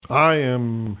I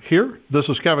am here. This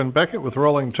is Kevin Beckett with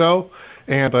Rolling Toe,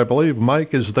 and I believe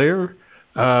Mike is there.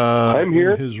 I'm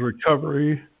here. His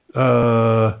recovery,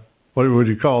 what would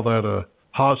you call that, a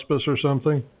hospice or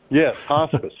something? Yes,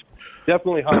 hospice.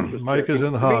 Definitely hospice. Mike is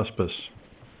in hospice.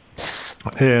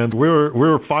 And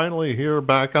we're finally here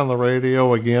back on the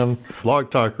radio again,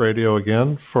 Blog Talk Radio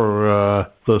again, for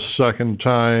the second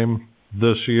time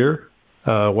this year.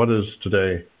 What is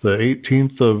today? The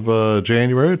 18th of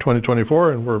January,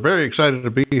 2024, and we're very excited to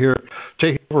be here,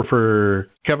 taking over for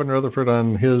Kevin Rutherford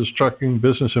on his Trucking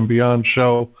Business and Beyond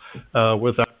show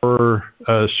with our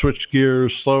Switch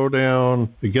Gears, Slow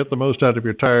Down, Get the Most Out of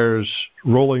Your Tires,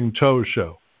 Rolling Toe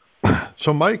show.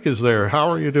 So Mike is there.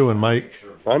 How are you doing, Mike?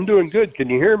 I'm doing good. Can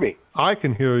you hear me? I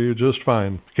can hear you just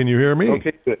fine. Can you hear me?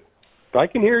 Okay, good. I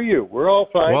can hear you. We're all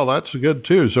fine. Well, that's good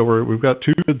too. So we've got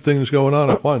two good things going on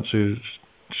at once. He's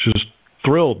just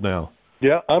thrilled now.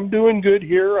 Yeah, I'm doing good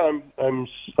here. I'm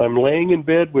laying in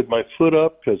bed with my foot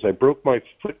up because I broke my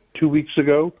foot 2 weeks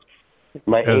ago.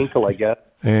 My ankle, I guess.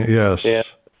 Yes. And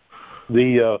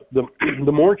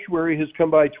the mortuary has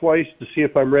come by twice to see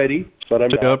if I'm ready, but I'm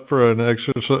not. Up for an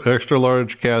extra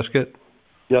large casket.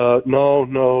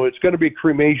 No, it's going to be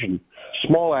cremation.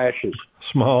 Small ashes.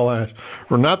 Small ash.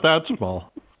 We're not that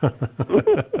small.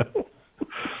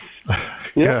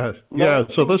 Yeah.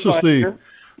 So this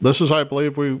is, I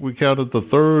believe, we counted the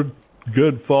third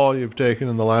good fall you've taken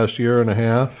in the last year and a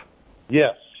half.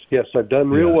 Yes. I've done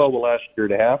real well the last year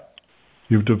and a half.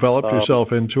 You've developed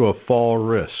yourself into a fall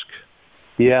risk.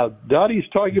 Yeah, Dottie's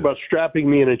talking about strapping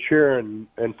me in a chair and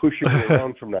pushing me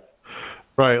around from that.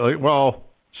 Right. Well,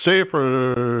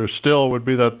 safer still would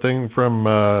be that thing from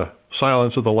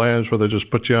Silence of the Lambs where they just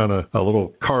put you on a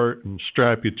little cart and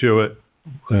strap you to it.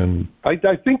 And I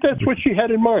think that's what she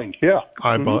had in mind. Yeah,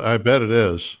 I bet it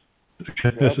is.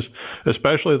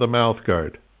 Especially the mouth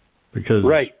guard, because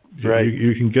right.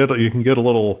 You can get a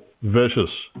little vicious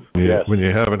when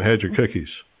you haven't had your cookies.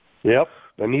 Yep,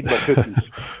 I need my cookies.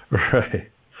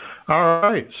 Right. All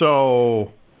right.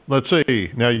 So let's see.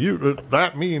 Now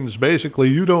that means basically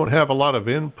you don't have a lot of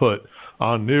input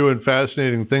on new and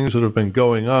fascinating things that have been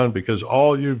going on, because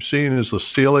all you've seen is the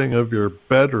ceiling of your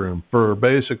bedroom for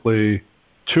basically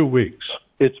 2 weeks.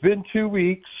 It's been 2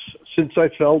 weeks since I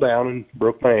fell down and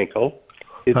broke my ankle.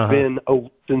 It's been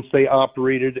since they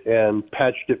operated and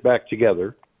patched it back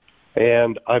together.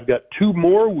 And I've got 2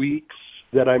 more weeks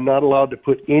that I'm not allowed to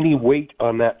put any weight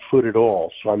on that foot at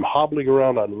all. So I'm hobbling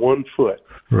around on one foot.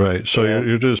 Right. So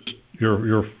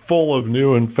you're full of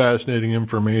new and fascinating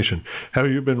information. Have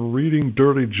you been reading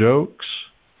dirty jokes?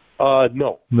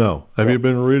 No. No. Have you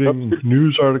been reading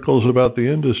news articles about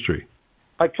the industry?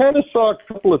 I kind of saw a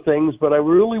couple of things, but I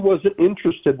really wasn't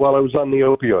interested while I was on the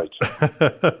opioids.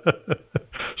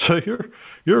 So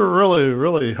you're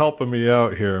really helping me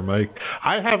out here, Mike.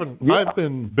 I've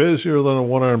been busier than a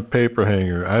one-armed paper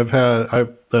hanger.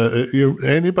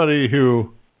 Anybody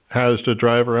who has to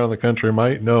drive around the country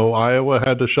might know Iowa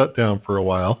had to shut down for a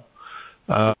while,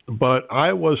 but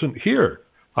I wasn't here.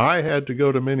 I had to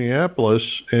go to Minneapolis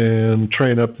and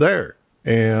train up there,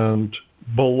 and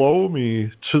below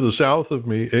me, to the south of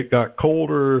me, it got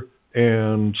colder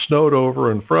and snowed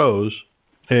over and froze,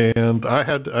 and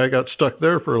I got stuck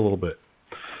there for a little bit.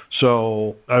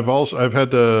 So I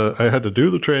had to do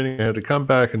the training. I had to come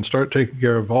back and start taking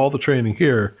care of all the training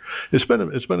here. It's been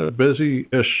a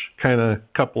busy-ish kind of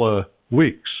couple of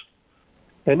weeks,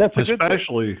 and that's a good thing.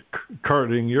 Especially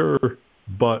carting your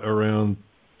butt around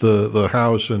the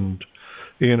house and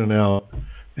in and out,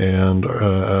 and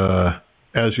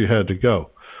as you had to go.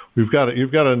 You've got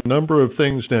a number of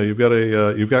things now. You've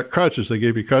got crutches. They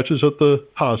gave you crutches at the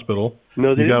hospital.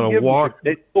 No, they didn't give them.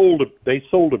 They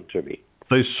sold them to me.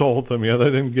 They sold them. Yeah, they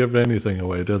didn't give anything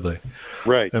away, did they?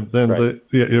 Right. And then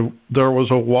there was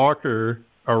a walker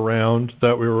around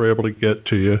that we were able to get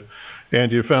to you,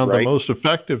 and you found the most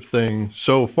effective thing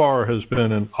so far has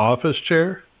been an office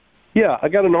chair. Yeah, I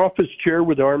got an office chair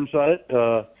with arms on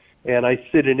it. And I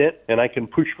sit in it, and I can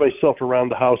push myself around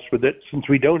the house with it. Since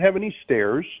we don't have any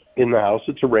stairs in the house,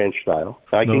 it's a ranch style.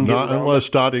 Not unless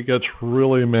Dottie gets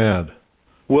really mad.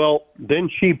 Well, then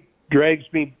she drags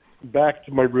me back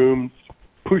to my room,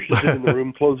 pushes it in the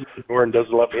room, closes the door, and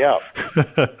doesn't let me out.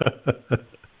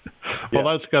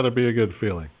 Well, that's got to be a good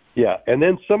feeling. Yeah, and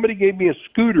then somebody gave me a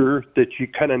scooter that you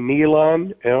kind of kneel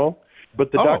on,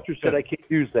 but the doctor said I can't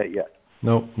use that yet.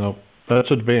 Nope,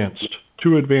 that's advanced.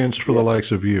 Too advanced for the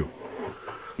likes of you.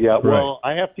 Yeah, well,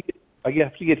 I have to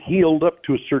get healed up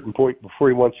to a certain point before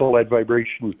he wants all that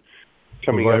vibration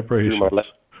coming up through my left.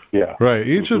 Yeah. Right.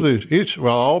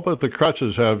 All but the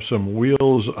crutches have some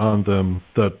wheels on them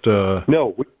that.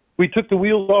 No, We took the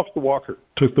wheels off the walker.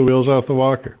 Took the wheels off the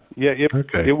walker. Yeah,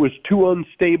 it was too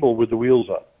unstable with the wheels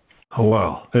up. Oh,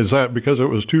 wow. Is that because it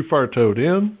was too far towed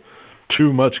in?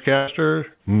 Too much caster?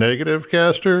 Negative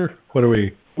caster? What do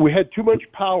we... We had too much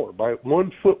power. My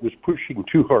one foot was pushing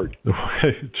too hard.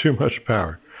 Too much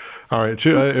power. All right.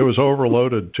 It was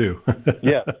overloaded, too.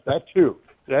 Yeah, that too.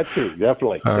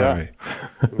 Definitely. All right.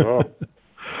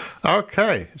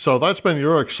 Okay. So that's been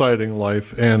your exciting life,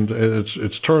 and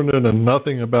it's turned into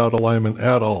nothing about alignment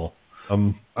at all. I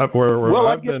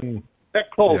get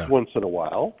tech calls once in a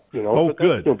while, Oh, but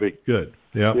that's no big. Good.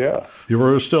 Yeah. Yeah. You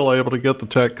were still able to get the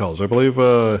tech calls. I believe,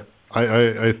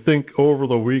 I think over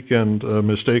the weekend, a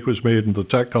mistake was made and the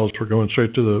tech calls were going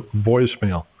straight to the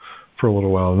voicemail for a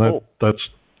little while. And that's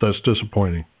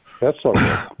disappointing. That's not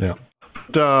good. Yeah.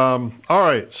 But, all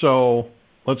right. So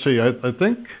let's see. I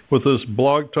think with this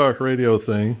Blog Talk Radio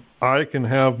thing, I can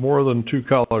have more than 2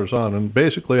 callers on. And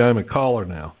basically, I'm a caller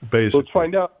now. Basically. Let's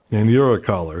find out. And you're a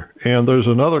caller. And there's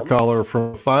another caller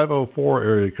from 504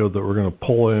 area code that we're going to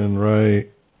pull in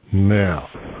right now.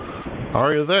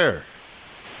 Are you there?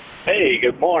 Hey,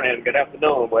 good morning, good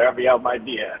afternoon, wherever y'all might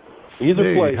be at.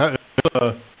 Either place.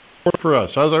 For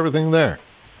us, how's everything there?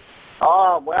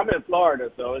 Well, I'm in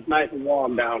Florida, so it's nice and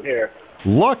warm down here.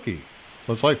 Lucky.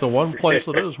 It's like the one place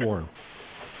that is warm.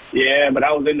 Yeah, but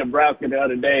I was in Nebraska the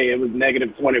other day. It was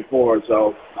negative 24,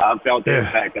 so I felt the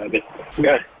impact of it.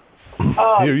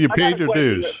 You paid your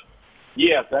dues.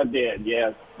 Yes, I did.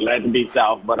 Yes, glad to be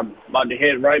south, but I'm about to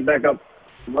head right back up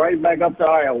to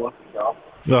Iowa. So.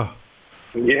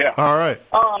 Yeah. All right.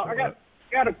 I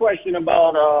got a question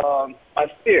about a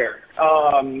steer.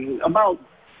 About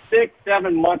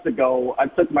 6-7 months ago, I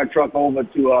took my truck over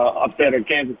to up there to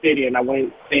Kansas City, and I went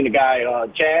and seen the guy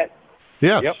Chad.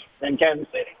 Yes. Yep. In Kansas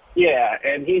City. Yeah,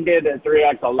 and he did a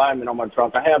 3-axle alignment on my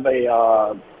truck. I have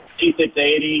a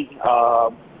T680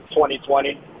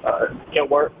 2020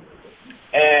 Kenworth,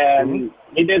 and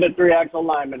he did a 3-axle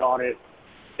alignment on it.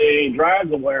 The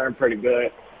drives are wearing pretty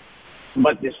good.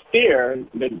 But the steer,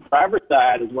 the driver's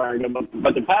side is wearing them,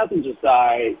 but the passenger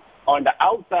side, on the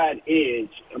outside edge,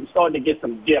 I'm starting to get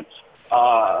some dips.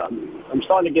 On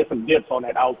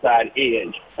that outside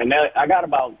edge. And I got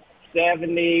about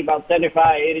 75,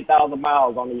 80,000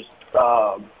 miles on these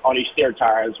steer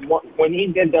tires. When he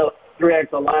did the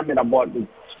 3-axle alignment, I bought the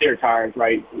steer tires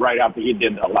right after he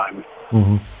did the alignment.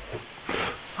 Mm-hmm.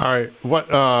 All right.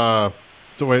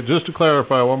 So wait, just to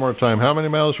clarify one more time, how many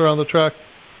miles are on the truck?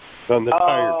 On the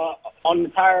tires? On the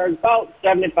tires, about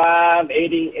 75,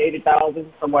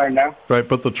 80,000, somewhere in there. Right,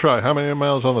 but the truck, how many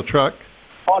miles on the truck?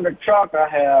 On the truck, I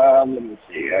have,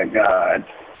 I got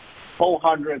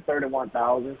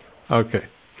 431,000. Okay.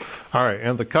 All right,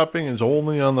 and the cupping is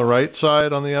only on the right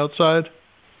side, on the outside?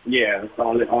 Yeah, it's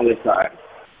on this side.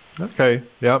 Okay,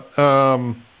 yep.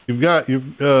 You've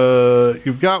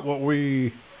got what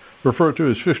we refer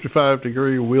to as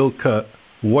 55-degree wheel cut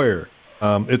wear.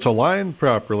 It's aligned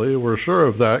properly. We're sure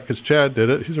of that because Chad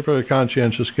did it. He's a very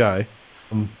conscientious guy.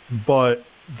 But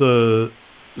the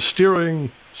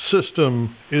steering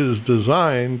system is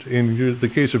designed, in the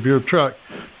case of your truck,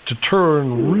 to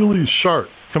turn really sharp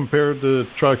compared to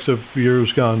trucks of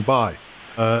years gone by.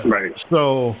 Right.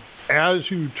 So as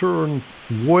you turn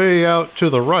way out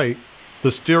to the right,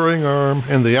 the steering arm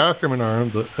and the Ackerman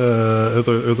arm,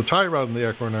 the tie rod and the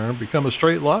Ackerman arm become a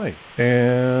straight line.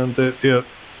 And it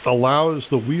allows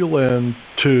the wheel end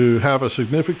to have a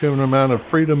significant amount of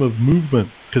freedom of movement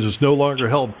because it's no longer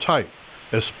held tight,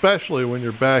 especially when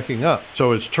you're backing up.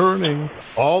 So it's turning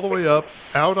all the way up,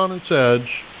 out on its edge,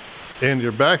 and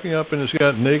you're backing up and it's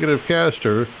got negative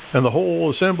caster, and the whole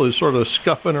assembly is sort of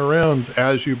scuffing around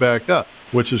as you back up,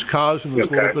 which is causing this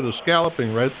little bit of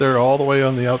scalloping right there all the way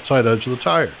on the outside edge of the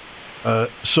tire.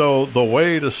 So the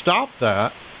way to stop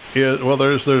that is, well,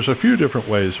 there's a few different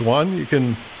ways. One, you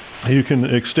can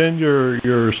extend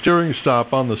your steering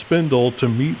stop on the spindle to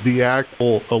meet the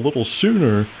axle a little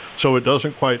sooner so it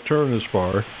doesn't quite turn as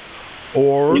far.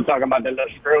 Or you're talking about the little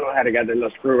screw? How they got the little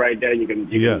screw right there? You can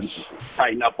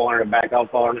tighten up on it and back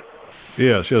up on it.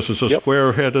 Yes. It's a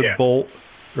square-headed bolt.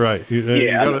 Right. You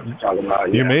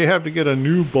may have to get a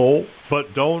new bolt,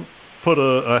 but don't put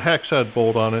a hex head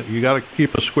bolt on it. You got to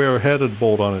keep a square-headed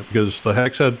bolt on it because the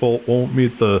hex head bolt won't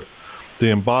meet the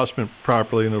embossment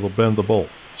properly and it'll bend the bolt.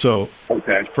 So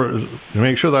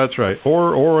make sure that's right.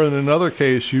 Or in another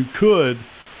case, you could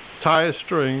tie a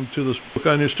string to the spoke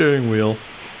on your steering wheel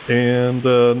and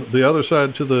the other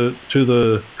side to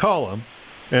the column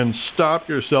and stop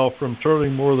yourself from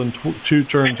turning more than 2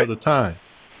 turns at a time.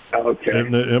 Okay.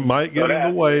 And it might get in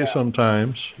the way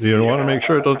sometimes. You want to make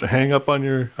sure it doesn't hang up on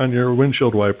your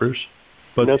windshield wipers.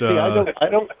 But now, see,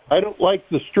 I don't like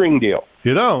the string deal.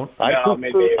 you don't.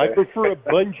 I prefer a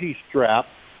bungee strap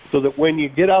so that when you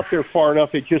get out there far enough,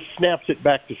 it just snaps it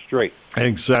back to straight.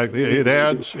 Exactly. It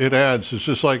adds. It's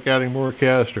just like adding more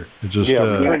caster. It's just So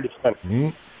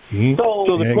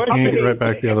the question right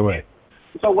back the other way.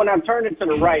 So when I'm turning to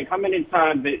the right, how many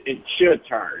times it should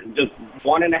turn? Just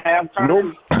 1.5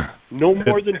 turns? No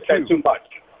more than Is that too much?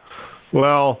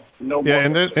 Well, No yeah,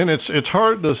 more. and it's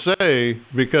hard to say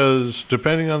because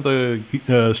depending on the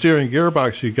steering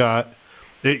gearbox you got,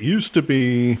 it used to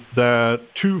be that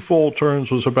 2 full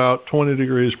turns was about 20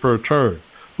 degrees per turn,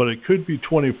 but it could be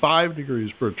 25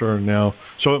 degrees per turn now,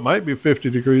 so it might be 50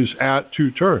 degrees at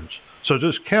 2 turns. So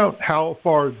just count how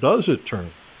far does it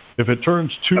turn. If it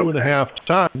turns 2.5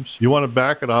 times, you want to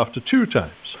back it off to 2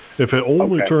 times. If it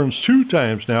only turns 2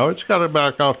 times now, it's got to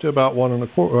back off to about 1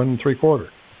 3/4.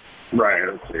 Right,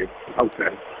 I see.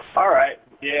 Okay. All right.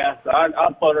 Yeah, so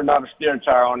I'll put another steer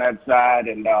tire on that side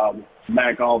and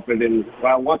back off it. And,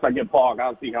 well, once I get parked,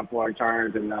 I'll see how far it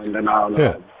turns, and then I'll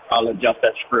adjust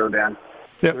that screw then.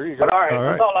 Yep. There you go. But, all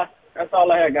right. That's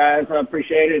all I had, guys. I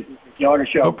appreciate it. Enjoy the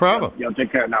show. No problem. Y'all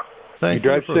take care now. Thank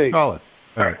You you drive for safe. calling.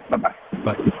 All right. Bye-bye.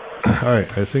 Bye. All right.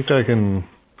 I think I can.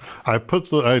 I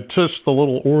touched the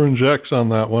little orange X on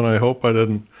that one. I hope I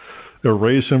didn't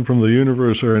erase him from the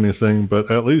universe or anything,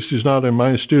 but at least he's not in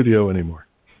my studio anymore.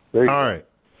 There you All right.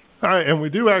 All right, and we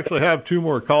do actually have 2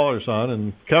 more callers on,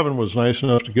 and Kevin was nice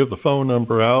enough to give the phone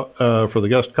number out for the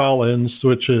guest call-ins,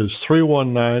 which is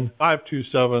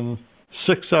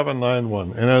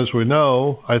 319-527-6791. And as we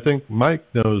know, I think Mike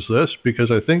knows this because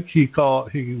I think he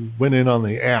went in on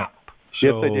the app. So,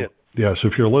 Yes, I did. Yes,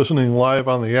 if you're listening live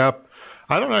on the app,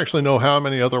 I don't actually know how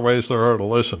many other ways there are to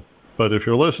listen. But if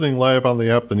you're listening live on the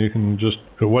app, then you can just,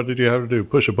 what did you have to do?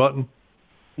 Push a button?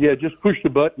 Yeah, just push the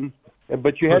button.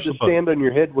 But you had to stand on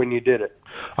your head when you did it.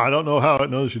 I don't know how it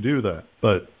knows you do that,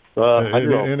 but I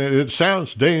know. and it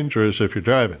sounds dangerous if you're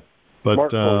driving. But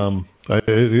that's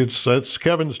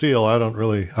Kevin's deal. I don't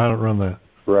run that.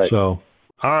 Right. So,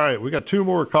 all right, we got 2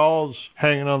 more calls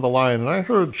hanging on the line, and I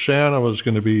heard Shanna was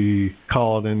going to be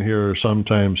calling in here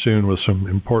sometime soon with some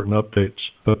important updates.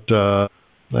 But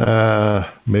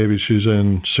maybe she's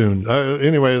in soon.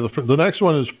 Anyway, the next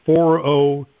one is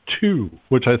 402,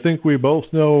 which I think we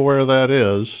both know where that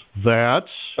is.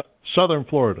 That's Southern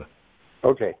Florida.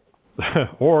 Okay.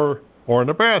 or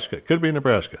Nebraska. Could be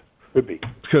Nebraska. Could be.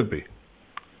 Could be.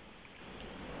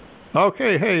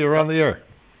 Okay, hey, you're on the air.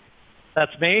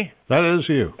 That's me? That is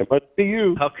you. It must be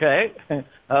you. Okay.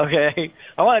 Okay.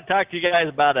 I want to talk to you guys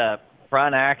about a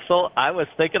front axle. I was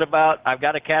thinking about, I've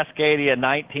got a Cascadia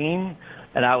 19,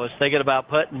 and I was thinking about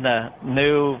putting the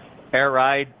new Air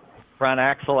Ride front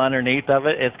axle underneath of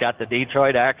it. It's got the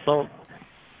Detroit axle.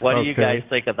 What do you guys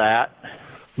think of that?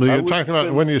 You're talking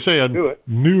about when you say a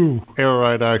new Air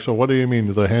Ride axle, what do you mean?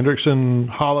 The Hendrickson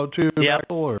hollow tube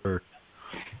axle? Or?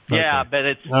 Yeah, but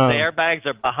it's the airbags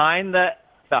are behind the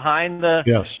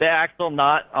axle,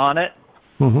 not on it.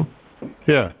 Mm-hmm.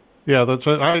 Yeah, that's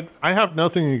it. I have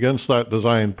nothing against that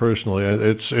design personally.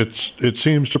 It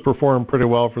seems to perform pretty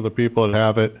well for the people that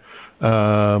have it.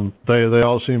 They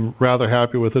all seem rather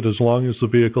happy with it as long as the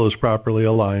vehicle is properly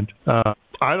aligned.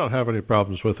 I don't have any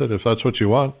problems with it. If that's what you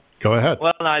want, go ahead.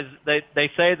 Well, they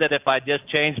say that if I just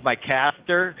change my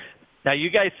caster, now you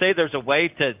guys say there's a way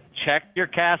to check your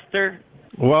caster.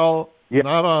 Well,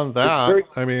 not on that.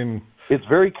 It's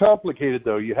very complicated,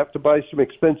 though. You have to buy some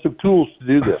expensive tools to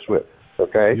do this with,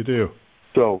 okay? You do.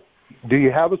 So, do you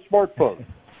have a smartphone?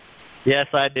 Yes,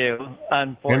 I do.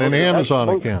 And an Amazon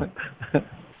account.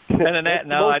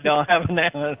 No, I don't have an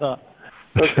Amazon.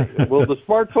 Okay. Well, the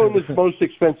smartphone is the most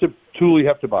expensive tool you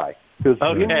have to buy. Because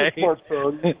in your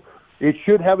smartphone, it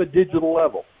should have a digital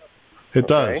level. It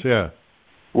does, yeah.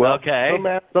 Well,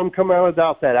 some come out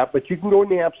without that app, but you can go in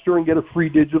the App Store and get a free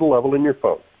digital level in your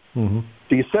phone. Mm-hmm.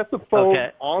 So you set the phone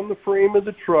on the frame of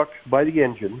the truck by the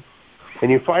engine, and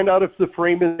you find out if the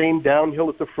frame is aimed downhill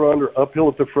at the front or uphill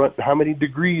at the front and how many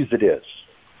degrees it is.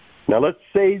 Now, let's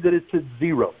say that it's at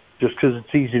 0, just because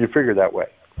it's easy to figure that way.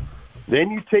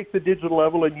 Then you take the digital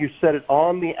level and you set it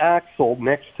on the axle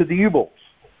next to the U-bolts.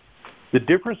 The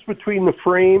difference between the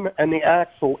frame and the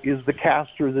axle is the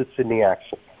caster that's in the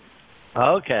axle.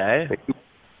 Okay.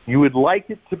 You would like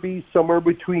it to be somewhere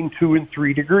between 2 and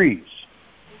 3 degrees.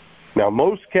 Now,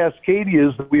 most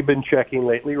Cascadias that we've been checking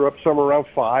lately are up somewhere around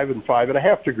 5 and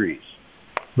 5.5 degrees.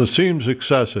 That seems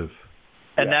excessive.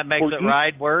 And that makes it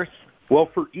ride worse? Well,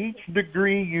 for each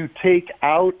degree you take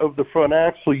out of the front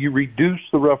axle, you reduce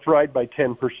the rough ride by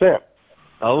 10%.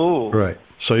 Oh. Right.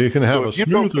 So you can have a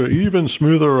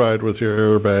smoother ride with your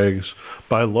airbags,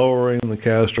 by lowering the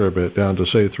caster a bit down to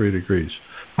say 3 degrees.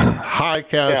 High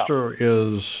caster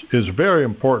is very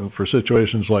important for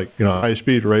situations like high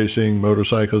speed racing,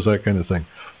 motorcycles, that kind of thing.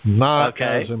 Not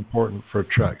as important for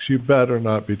trucks. You better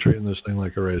not be treating this thing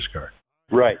like a race car.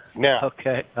 Right. Now.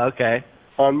 Okay.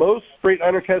 On most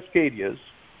Freightliner Cascadias,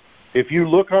 if you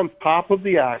look on top of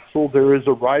the axle, there is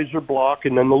a riser block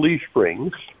and then the leaf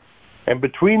springs. And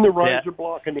between the riser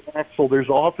block and the axle, there's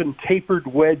often tapered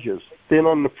wedges, thin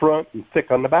on the front and thick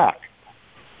on the back.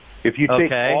 If you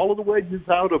take all of the wedges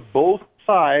out of both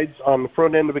sides on the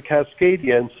front end of a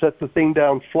Cascadia and set the thing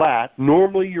down flat,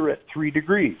 normally you're at 3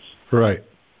 degrees. Right.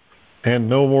 And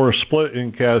no more split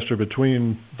in caster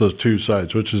between the two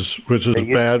sides, which is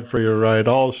bad for your ride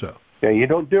also. Yeah, you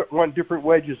don't want different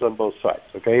wedges on both sides,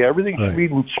 okay? Everything should be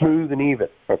smooth and even,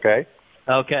 okay?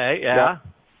 Okay, yeah. Now,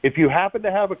 if you happen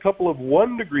to have a couple of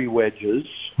 1 degree wedges,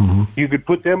 you could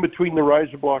put them between the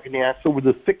riser block and the axle with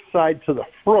the thick side to the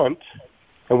front,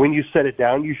 and when you set it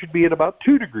down, you should be at about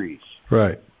 2 degrees.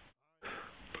 Right.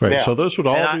 Right. Now, so this would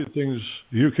all be things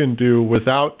you can do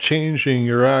without changing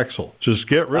your axle. Just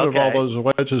get rid of all those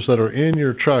wedges that are in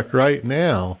your truck right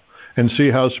now and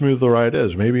see how smooth the ride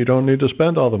is. Maybe you don't need to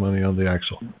spend all the money on the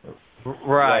axle.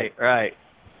 Right.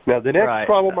 Now, the next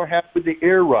problem I have with the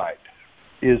air ride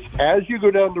is as you go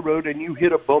down the road and you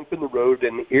hit a bump in the road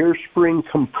and the air spring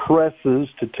compresses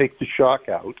to take the shock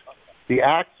out, the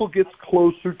axle gets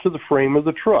closer to the frame of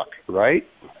the truck, right?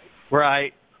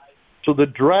 Right. So the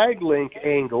drag link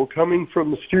angle coming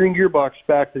from the steering gearbox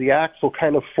back to the axle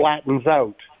kind of flattens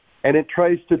out, and it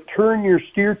tries to turn your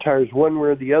steer tires one way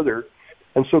or the other.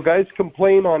 And so guys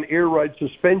complain on air ride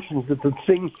suspensions that the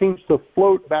thing seems to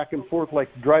float back and forth like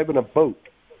driving a boat.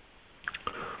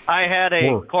 I had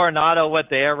a Coronado with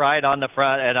the air ride on the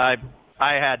front, and I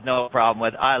had no problem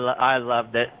with it. I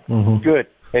loved it. Mm-hmm. Good.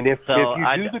 And if you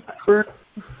do the conversion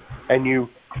and you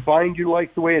find you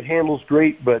like the way it handles,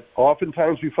 great, but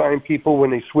oftentimes we find people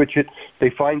when they switch it, they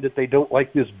find that they don't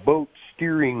like this boat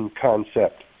steering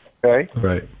concept, okay?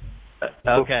 Right.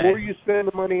 Okay. Before you spend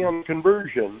the money on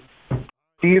conversion,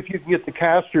 see if you can get the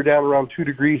caster down around 2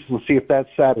 degrees and see if that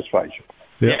satisfies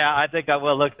you. Yep. Yeah, I think I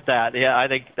will look at that. Yeah, I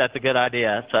think that's a good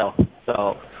idea. So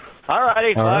all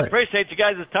righty. Well, I appreciate you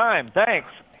guys' time. Thanks.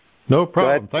 No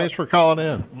problem. Thanks for calling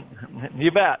in.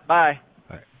 You bet. Bye.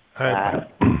 All right.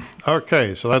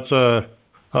 Okay, so that's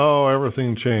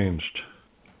everything changed.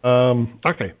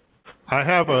 Okay, I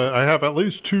have at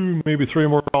least 2, maybe 3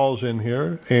 more calls in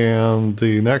here, and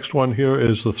the next one here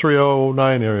is the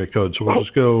 309 area code. So we'll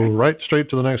just go right straight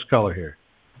to the next caller here.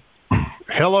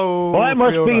 Hello. Well, that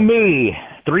must be me.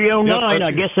 309. Yep,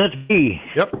 I guess that's me.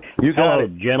 Yep. You got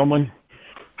it, gentlemen.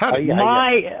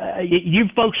 You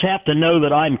folks have to know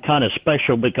that I'm kind of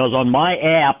special because on my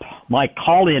app, my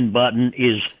call-in button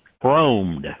is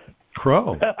chromed.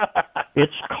 Chrome.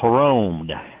 It's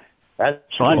chromed.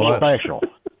 So I'm special.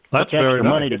 That's took extra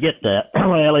money to get that.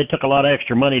 Well, it took a lot of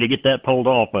extra money to get that pulled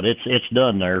off, but it's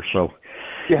done there. So,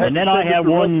 and then I have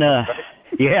one.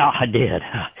 Yeah, I did.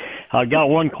 I got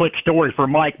one quick story for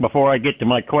Mike before I get to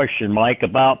my question, Mike.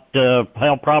 About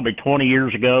probably 20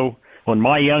 years ago, when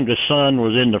my youngest son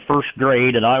was in the 1st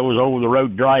grade and I was over the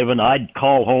road driving, I'd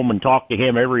call home and talk to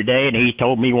him every day. And he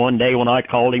told me one day when I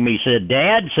called him, he said,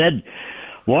 "Dad," said,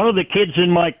 "one of the kids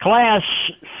in my class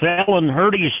fell and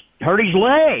hurt his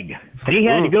leg. He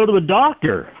had to go to the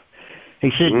doctor."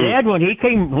 He said, "Dad, when he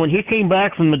came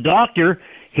back from the doctor,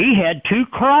 he had 2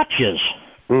 crotches."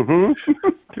 Mm-hmm.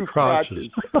 2 crotches.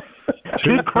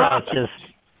 2 crotches.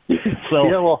 So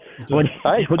yeah, well,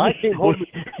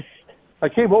 I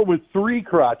came home with 3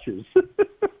 crotches.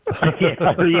 Yeah,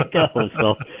 there you go.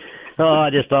 So, I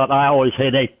just thought I always say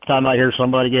any time I hear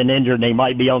somebody getting injured and they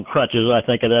might be on crutches, I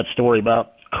think of that story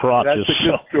about crotches. That's a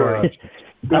good story.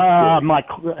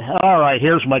 All right,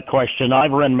 here's my question.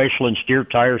 I've run Michelin steer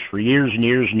tires for years and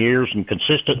years and years and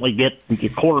consistently get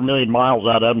 250,000 miles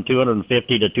out of them,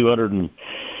 250 to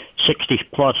 260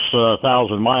 plus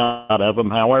thousand miles out of them.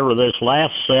 However, this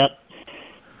last set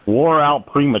wore out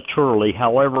prematurely.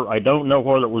 However, I don't know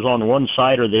whether it was on one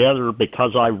side or the other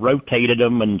because I rotated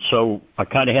them, and so I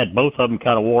kind of had both of them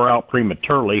kind of wore out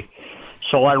prematurely.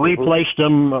 So I replaced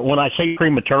them, when I say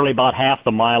prematurely, about half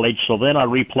the mileage. So then I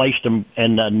replaced them,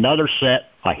 and another set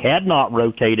I had not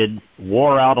rotated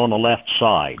wore out on the left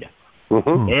side.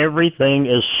 Mm-hmm. Everything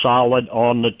is solid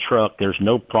on the truck. There's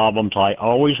no problems. I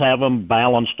always have them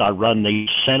balanced. I run the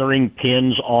centering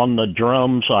pins on the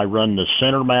drums. I run the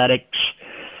Centermatics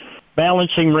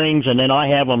balancing rings, and then I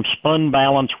have them spun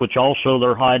balance, which also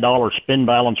their high-dollar spin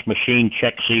balance machine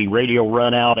checks the radial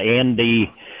runout and the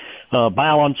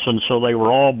balance, and so they were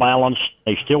all balanced.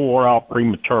 They still wore out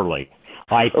prematurely.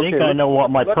 I think I know what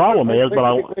my problem is, but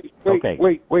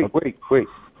wait.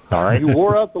 All right. You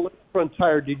wore out the left front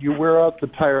tire. Did you wear out the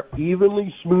tire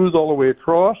evenly smooth all the way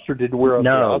across, or did you wear out the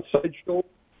outside shoulder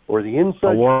or the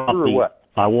inside shoulder, or what?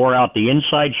 I wore out the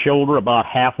inside shoulder about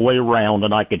halfway around,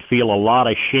 and I could feel a lot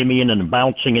of shimmying and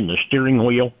bouncing in the steering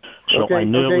wheel, so I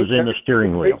knew it was in the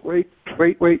steering wheel. Wait.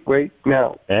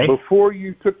 Now, before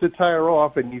you took the tire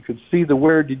off and you could see the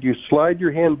wear, did you slide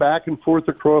your hand back and forth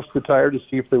across the tire to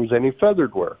see if there was any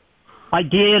feathered wear? I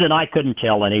did, and I couldn't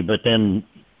tell any, but then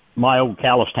my old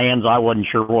calloused hands, I wasn't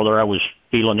sure whether I was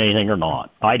feeling anything or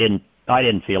not. I didn't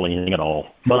feel anything at all.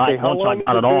 But once I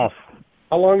got it off.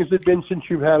 How long has it been since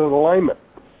you've had an alignment?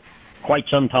 Quite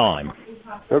some time.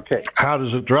 Okay. How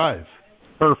does it drive?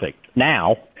 Perfect.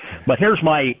 Now, but here's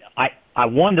I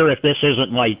wonder if this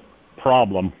isn't my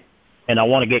problem, and I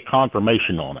want to get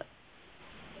confirmation on it.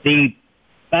 The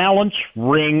balance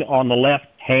ring on the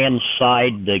left-hand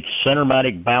side, the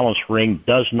Centermatic balance ring,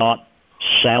 does not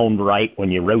sound right when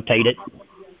you rotate it.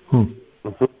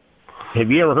 Have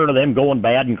you ever heard of them going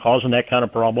bad and causing that kind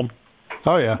of problem?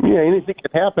 Oh, yeah. Yeah, anything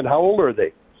can happen. How old are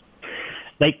they?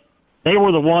 They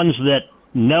were the ones that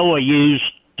Noah used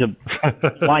to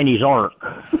find his ark.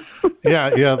 Yeah.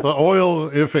 The oil,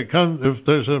 if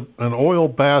there's an oil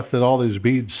bath that all these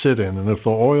beads sit in, and if the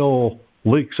oil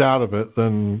leaks out of it,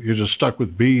 then you're just stuck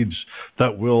with beads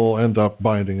that will end up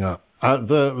binding up.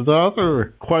 The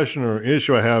other question or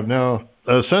issue I have now,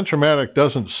 a Centermatic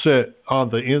doesn't sit on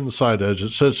the inside edge.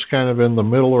 It sits kind of in the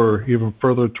middle or even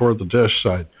further toward the dish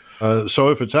side. So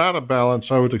if it's out of balance,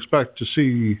 I would expect to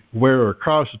see wear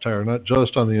across the tire, not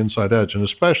just on the inside edge, and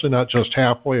especially not just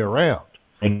halfway around.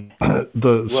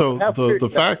 The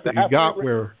fact that you got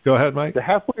wear. Go ahead, Mike. The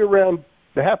halfway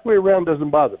around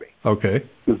doesn't bother me. Okay.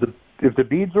 Because if the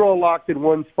beads are all locked in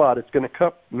one spot, it's going to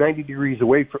cup 90 degrees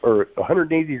away or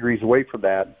 180 degrees away from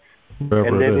that,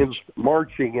 and then it's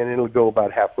marching, and it'll go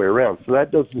about halfway around. So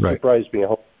that doesn't surprise me.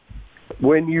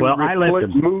 When you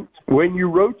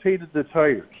rotated the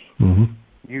tires,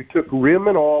 you took rim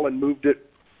and all and moved it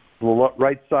to the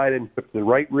right side, and took the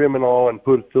right rim and all and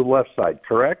put it to the left side,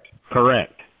 correct?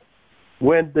 Correct.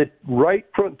 When the right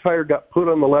front tire got put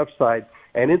on the left side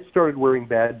and it started wearing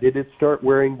bad, did it start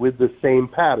wearing with the same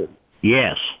pattern?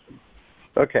 Yes.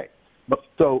 Okay.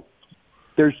 So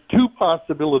there's two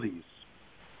possibilities.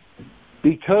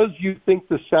 Because you think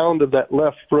the sound of that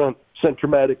left front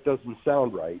Centermatic doesn't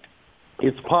sound right,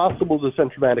 it's possible the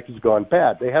Centermatic has gone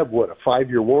bad. They have, a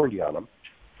 5-year warranty on them.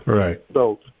 Right.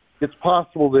 So it's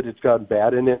possible that it's gone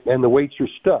bad and the weights are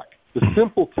stuck. The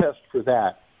simple test for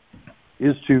that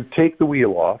is to take the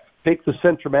wheel off, take the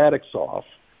Centermatics off,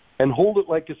 and hold it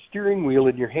like a steering wheel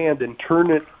in your hand and turn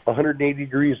it 180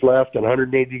 degrees left and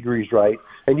 180 degrees right,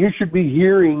 and you should be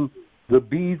hearing the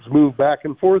beads move back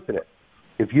and forth in it.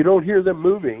 If you don't hear them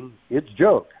moving, it's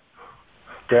junk.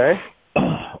 Okay?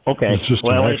 Okay. It's just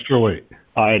an extra weight.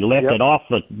 I left it off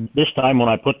this time when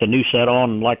I put the new set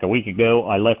on like a week ago.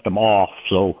 I left them off,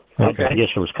 so I guess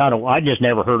it was I just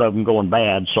never heard of them going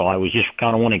bad, so I was just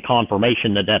kind of wanting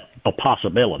confirmation that that's a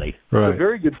possibility. Right. It's a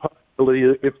very good possibility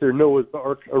if they're Noah's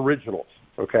Ark originals.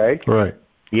 Okay. Right.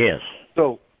 Yes.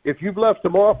 So if you've left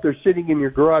them off, they're sitting in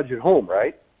your garage at home,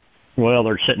 right? Well,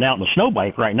 they're sitting out in the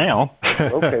snowbank right now.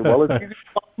 Okay. Well, if you can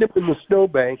find them in the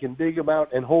snowbank and dig them out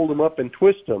and hold them up and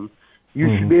twist them, you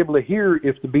should be able to hear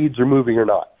if the beads are moving or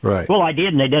not. Right. Well, I did,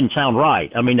 and they didn't sound right.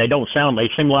 I mean, they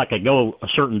seem like they go a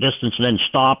certain distance and then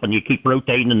stop, and you keep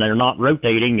rotating, and they're not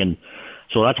rotating, and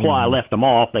so that's why I left them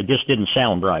off. They just didn't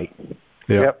sound right.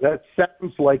 Yep, that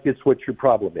sounds like it's what your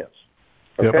problem is.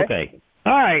 Okay? Yep. Okay.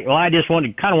 All right. Well, I just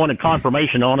wanted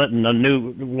confirmation on it, and I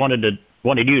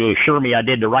wanted you to assure me I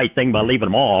did the right thing by leaving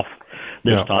them off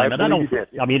this time. And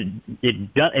I mean,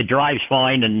 it drives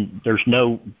fine, and there's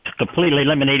completely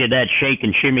eliminated that shake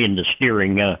and shimmy in the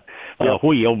steering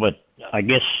wheel. But I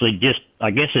guess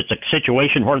it's a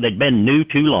situation where they've been new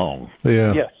too long.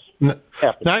 Yeah. Yes.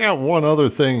 Now I got one other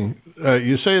thing.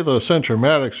 You say the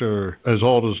Centermatics are as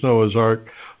old as Noah's Ark.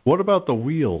 What about the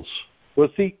wheels? Well,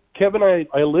 see, Kevin, I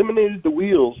eliminated the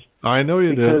wheels. I know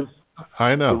you did.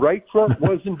 I know. The right front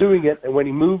wasn't doing it, and when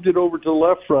he moved it over to the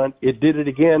left front, it did it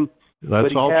again.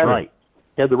 That's all true.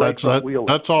 Had the right front wheel.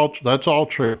 That's all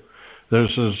true.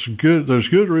 There's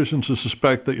good reason to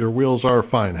suspect that your wheels are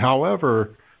fine.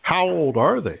 However, how old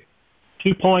are they?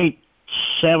 2.7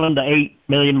 to 8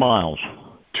 million miles.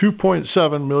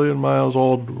 2.7 million miles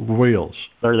old wheels.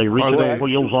 They're the original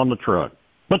wheels on the truck.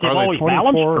 But they've always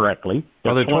balanced correctly.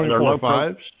 Are they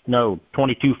 24.5s? No,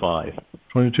 22.5.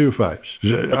 22.5s. But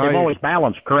they've always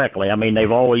balanced correctly. I mean, I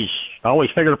always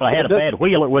figured if I had a bad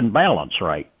wheel, it wouldn't balance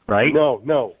right?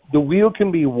 No. The wheel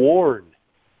can be worn.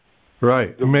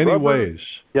 Right, in many ways.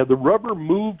 Yeah, the rubber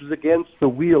moves against the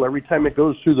wheel every time it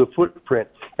goes through the footprint,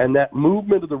 and that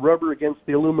movement of the rubber against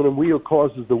the aluminum wheel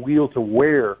causes the wheel to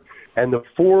wear, and the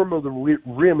form of the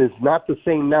rim is not the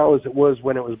same now as it was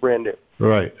when it was brand new.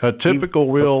 Right. A typical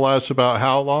wheel lasts about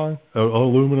how long? An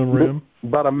aluminum rim?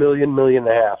 About a million and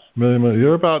a half.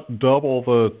 You're about double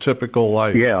the typical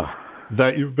life. Yeah.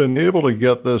 That you've been able to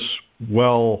get this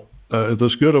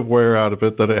this good of wear out of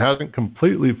it, that it hasn't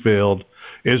completely failed,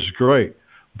 is great.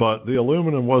 But the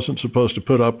aluminum wasn't supposed to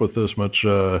put up with this much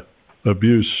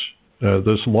abuse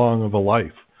this long of a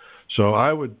life. So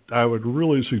I would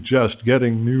really suggest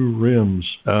getting new rims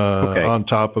on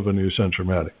top of a new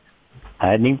Centromatic.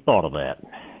 I hadn't even thought of that.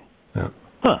 Yeah.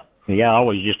 Huh. Yeah, I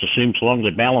always just assumed so long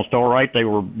as they balanced all right, they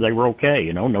were okay.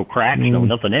 You know, no cracks, no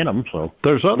nothing in them. So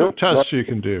there's other tests you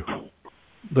can do.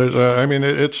 There's,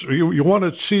 it's you want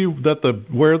to see that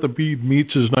where the bead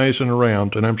meets is nice and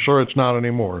round, and I'm sure it's not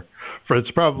anymore. For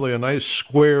it's probably a nice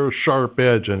square, sharp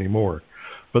edge anymore.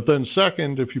 But then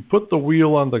second, if you put the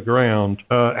wheel on the ground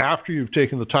after you've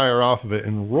taken the tire off of it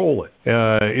and roll it,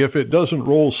 if it doesn't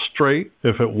roll straight,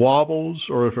 if it wobbles,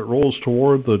 or if it rolls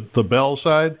toward the bell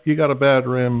side, you got a bad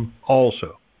rim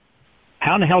also.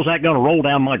 How in the hell's that going to roll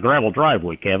down my gravel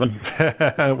driveway, Kevin?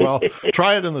 Well,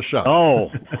 try it in the shop.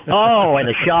 Oh, in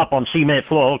the shop on cement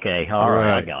floor. Okay, all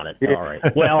right, I got it. All right.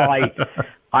 Well,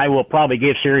 I will probably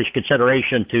give serious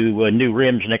consideration to new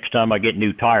rims next time I get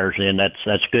new tires in.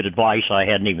 That's good advice. I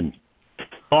hadn't even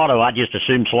thought of. I just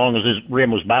assumed so long as this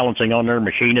rim was balancing on their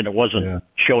machine and it wasn't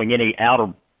showing any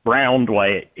outer round,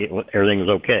 everything was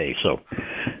okay. So,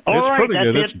 all right, pretty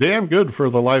good. It's damn good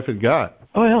for the life it got.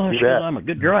 Well, I'm a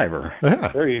good driver.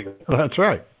 Yeah, there you go. That's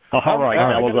right. All right,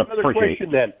 I got another question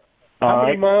then. How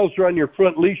many miles are on your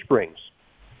front leaf springs?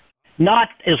 Not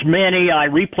as many. I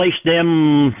replaced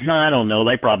them. I don't know.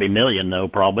 They probably $1 million though,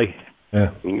 probably.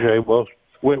 Yeah. Okay. Well,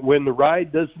 when the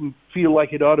ride doesn't feel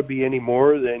like it ought to be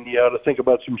anymore, then you ought to think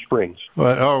about some springs.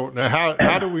 Well,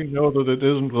 how do we know that it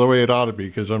isn't the way it ought to be?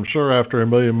 Because I'm sure after 1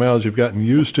 million miles, you've gotten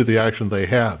used to the action they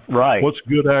have. Right. What's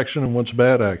good action and what's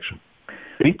bad action?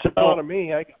 Beats a lot of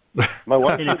me. My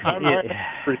wife is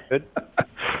pretty good.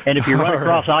 And if you run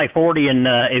across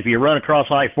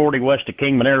I-40 west of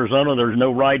Kingman, Arizona, there's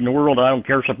no ride in the world. I don't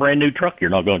care if it's a brand new truck, you're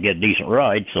not going to get a decent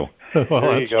ride. So, well,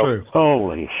 that's true.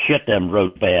 Holy shit, them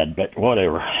roads bad, but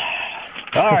whatever.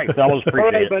 All right, fellas, appreciate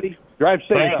All right, it. buddy. Drive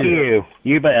safe. Thank you.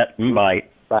 You bet. Bye.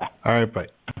 Bye. All right, bye.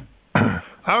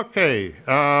 Okay.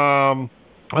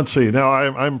 Let's see. Now,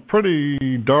 I'm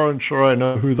pretty darn sure I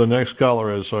know who the next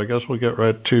caller is, so I guess we'll get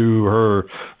right to her.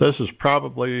 This is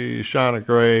probably Shauna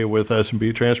Gray with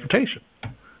S&B Transportation.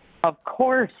 Of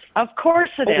course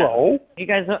it is. Hello. You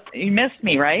guys, you missed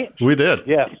me, right? We did.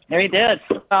 Yes. No, you did.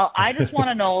 Well, I just want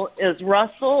to know, is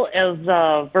Russell as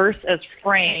versed as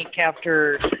Frank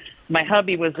after my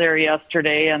hubby was there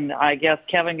yesterday, and I guess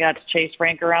Kevin got to chase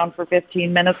Frank around for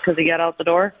 15 minutes because he got out the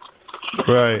door?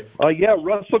 Right. Yeah,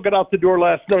 Russell got out the door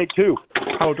last night too.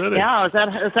 Oh, did he? Yeah, is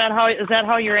that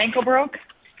how your ankle broke?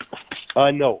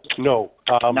 No. No.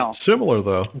 Similar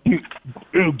though. Do you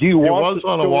want? He was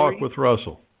on a walk with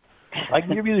Russell. I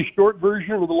can give you the short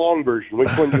version or the long version. Which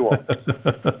one do you want?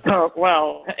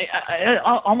 Well,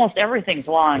 almost everything's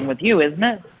long with you, isn't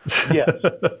it? Yes.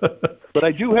 But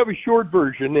I do have a short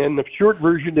version, and the short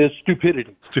version is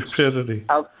stupidity. Stupidity.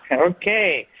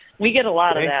 Okay. We get a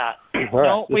lot of that. All right.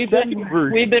 No, we've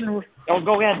been. Oh,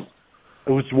 go ahead. I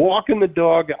was walking the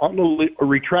dog on a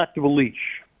retractable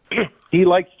leash. He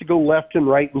likes to go left and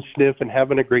right and sniff and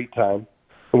having a great time.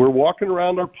 And we're walking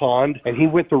around our pond, and he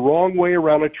went the wrong way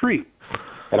around a tree.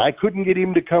 And I couldn't get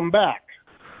him to come back.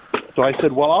 So I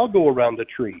said, well, I'll go around the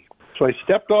tree. So I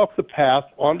stepped off the path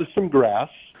onto some grass.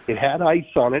 It had ice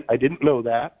on it. I didn't know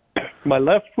that. My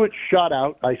left foot shot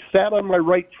out. I sat on my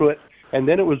right foot, and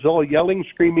then it was all yelling,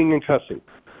 screaming, and cussing.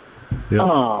 Yep.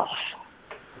 Oh.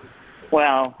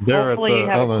 Well, hopefully you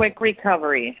have a quick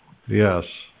recovery. Yes.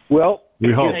 Well,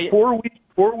 we hope.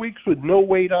 4 weeks with no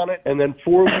weight on it, and then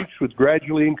 4 weeks with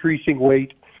gradually increasing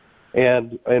weight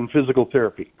and physical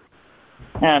therapy.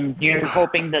 And you're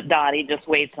hoping that Dottie just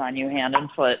waits on you hand and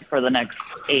foot for the next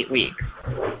 8 weeks.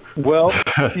 Well,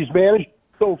 she's managed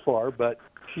so far, but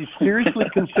she's seriously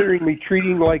considering me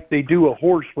treating like they do a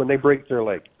horse when they break their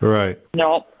leg. Right.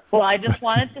 No. Well, I just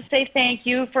wanted to say thank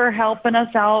you for helping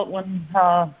us out when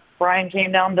Brian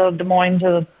came down to Des Moines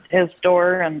to his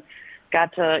store and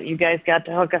you guys got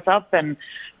to hook us up, and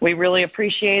we really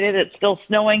appreciate it. It's still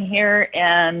snowing here,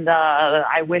 and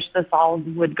I wish this all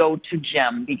would go to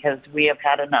Jim because we have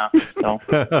had enough. So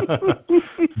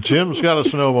Jim's got a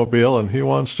snowmobile, and he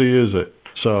wants to use it.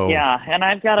 So yeah, and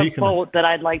I've got a he can- boat that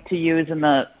I'd like to use in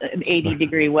the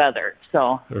 80-degree weather.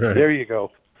 So Right. There you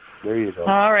go. There you go.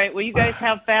 all right, well, you guys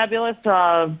have fabulous.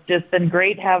 It's been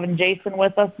great having Jason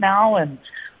with us now, and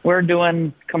we're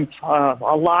doing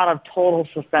a lot of total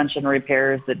suspension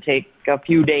repairs that take a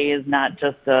few days, not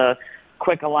just a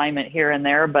quick alignment here and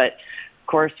there. But of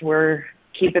course, we're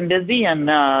keeping busy, and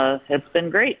it's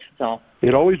been great. So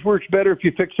It always works better if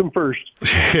you fix them first.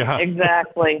 Yeah.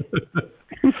 exactly.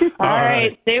 All All right,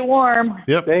 right. stay warm.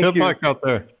 Yep. Thank Good you. luck out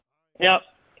there. Yep.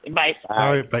 Bye.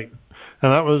 All right, bye.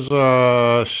 And that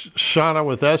was Shauna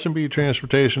with S&B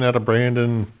Transportation out of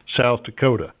Brandon, South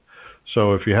Dakota.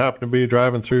 So if you happen to be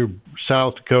driving through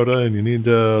South Dakota and you need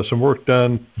some work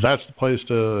done, that's the place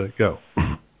to go.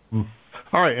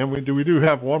 All right, and we do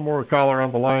have one more caller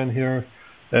on the line here.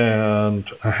 And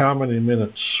how many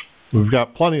minutes? We've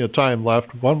got plenty of time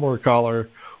left. One more caller.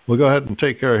 We'll go ahead and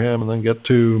take care of him and then get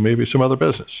to maybe some other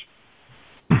business.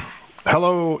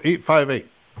 Hello, 858.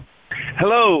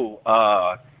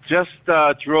 Hello. Just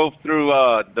drove through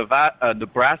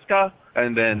Nebraska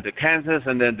and then to Kansas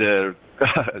and then the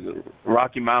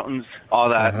Rocky Mountains, all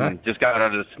that, and just got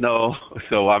out of the snow.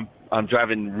 So I'm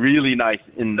driving really nice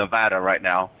in Nevada right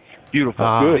now.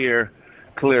 Beautiful,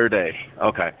 clear day.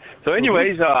 Okay. So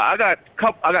anyways, I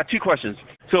got two questions.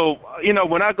 So,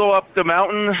 when I go up the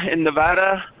mountain in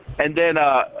Nevada and then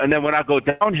when I go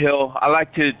downhill, I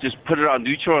like to just put it on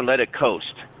neutral and let it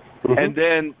coast. Mm-hmm. And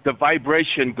then the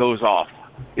vibration goes off.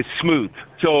 It's smooth.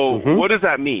 So what does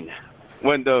that mean?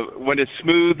 When it's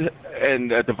smooth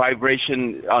and the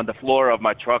vibration on the floor of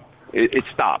my truck, it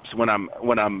stops when I'm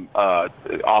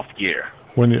off gear.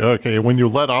 When you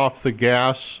let off the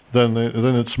gas, then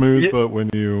it's smooth. Yeah. But when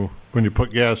you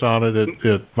put gas on it,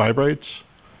 it vibrates.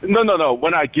 No.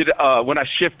 When I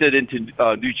shift it into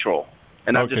neutral,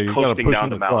 and I'm just coasting down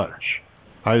the mountain. Clutch.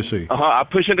 I see. I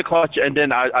push in the clutch, and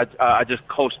then I just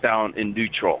coast down in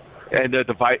neutral, and then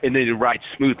it rides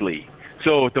smoothly.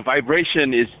 So the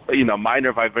vibration is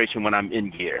minor vibration when I'm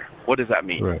in gear. What does that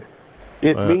mean? Right.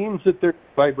 It means that there's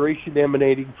vibration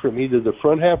emanating from either the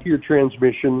front half of your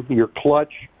transmission, your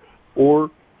clutch, or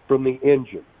from the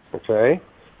engine. Okay?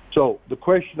 So the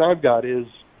question I've got is,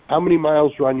 how many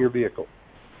miles are on your vehicle?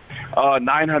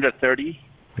 930.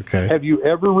 Okay. Have you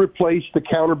ever replaced the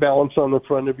counterbalance on the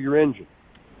front of your engine?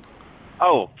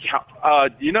 Oh, I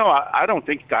don't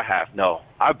think I have, no.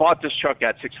 I bought this truck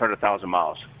at 600,000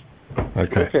 miles.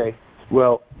 Okay.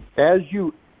 Well, as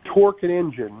you torque an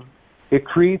engine, it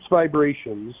creates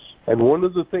vibrations, and one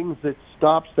of the things that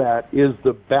stops that is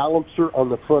the balancer on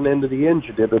the front end of the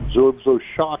engine. It absorbs those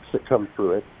shocks that come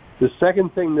through it. The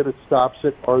second thing that it stops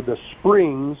it are the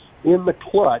springs in the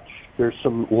clutch. There's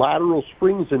some lateral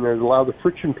springs in there that allow the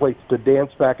friction plates to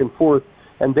dance back and forth,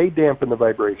 and they dampen the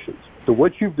vibrations. So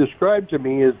what you've described to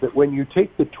me is that when you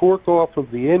take the torque off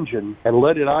of the engine and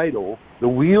let it idle, the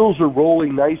wheels are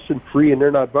rolling nice and free and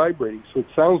they're not vibrating. So it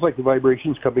sounds like the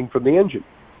vibration's coming from the engine.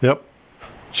 Yep.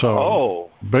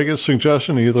 So biggest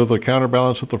suggestion, either the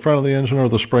counterbalance at the front of the engine or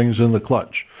the springs in the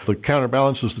clutch. The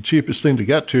counterbalance is the cheapest thing to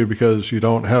get to because you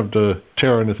don't have to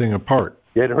tear anything apart.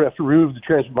 Yeah, you don't have to remove the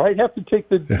transmission. Might have to take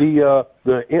the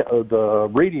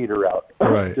radiator out,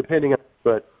 right? Depending on.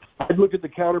 But I'd look at the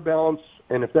counterbalance,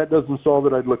 and if that doesn't solve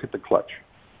it, I'd look at the clutch.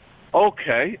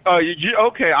 Okay.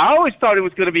 Okay. I always thought it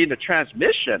was going to be in the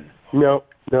transmission. No.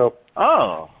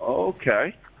 Oh.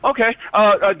 Okay. Okay.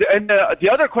 And the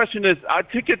other question is, I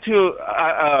took it to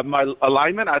my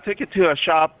alignment. I took it to a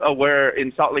shop where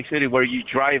in Salt Lake City where you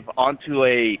drive onto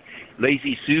a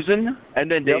Lazy Susan,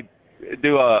 and then they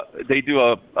do a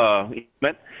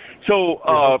event. So,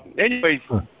 anyways,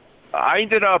 I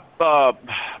ended up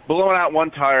blowing out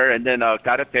one tire and then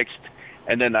got it fixed,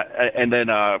 and then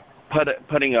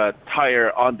putting a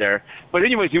tire on there. But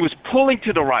anyways, it was pulling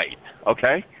to the right.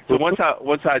 Okay. So once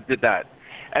I did that.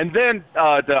 And then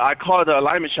I called the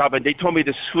alignment shop, and they told me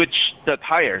to switch the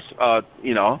tires,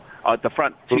 the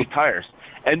front two tires.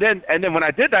 And then when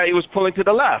I did that, it was pulling to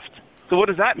the left. So what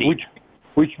does that mean?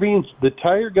 Which means the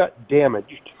tire got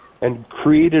damaged and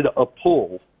created a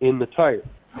pull in the tire.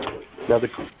 Now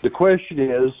the question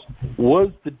is,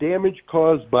 was the damage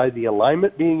caused by the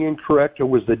alignment being incorrect, or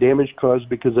was the damage caused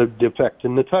because of defect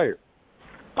in the tire?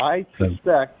 I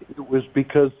suspect it was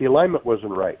because the alignment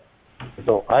wasn't right.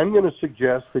 So I'm going to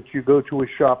suggest that you go to a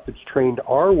shop that's trained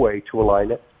our way to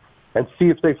align it and see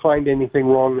if they find anything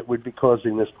wrong that would be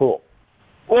causing this pull.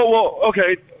 Well,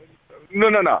 okay.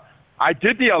 No. I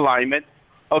did the alignment,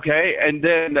 okay, and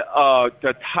then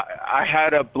I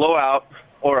had a blowout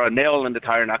or a nail in the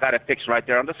tire, and I got it fixed right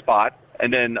there on the spot.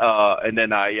 And then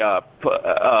I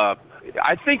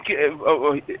I think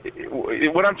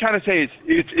what I'm trying to say is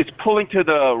it's pulling to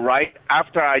the right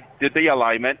after I did the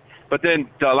alignment, but then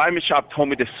the alignment shop told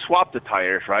me to swap the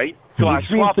tires, right? So I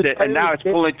swapped it, and now it's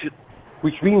pulling to.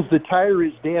 Which means the tire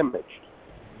is damaged.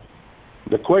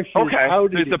 The question is, how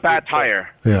did it's a bad tire.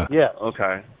 Yeah. Yes.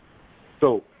 Okay.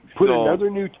 So put another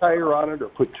new tire on it, or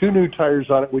put 2 new tires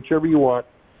on it, whichever you want,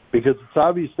 because it's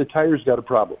obvious the tire's got a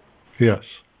problem. Yes.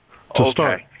 To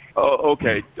start.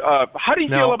 Okay. How do you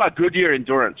feel about Goodyear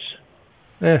Endurance?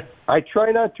 I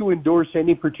try not to endorse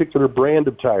any particular brand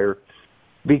of tire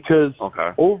because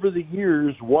over the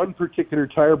years, one particular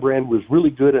tire brand was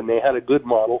really good and they had a good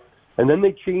model, and then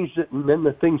they changed it, and then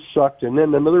the thing sucked, and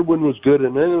then another one was good,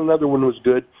 and then another one was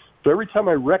good. So every time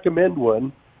I recommend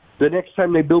one, the next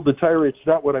time they build the tire, it's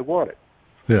not what I wanted.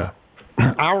 Yeah.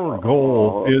 Our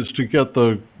goal is to get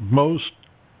the most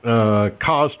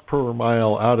cost per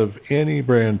mile out of any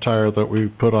brand tire that we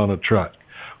put on a truck.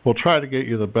 We'll try to get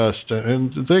you the best,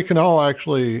 and they can all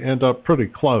actually end up pretty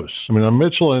close. I mean, a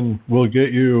Michelin will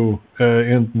get you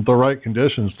in the right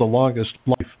conditions the longest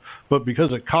life, but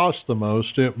because it costs the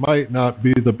most, it might not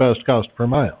be the best cost per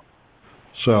mile.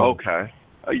 So okay.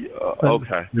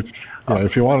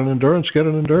 If you want an Endurance, get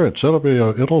an Endurance.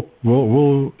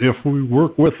 We'll if we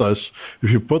work with us, if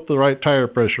you put the right tire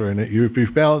pressure in it, if you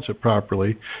balance it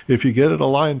properly, if you get it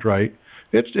aligned right,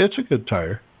 it's a good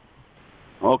tire.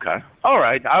 Okay. All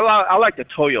right. I like the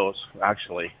Toyos,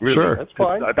 actually. Really. Sure. That's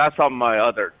fine. That's on my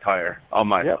other tire, on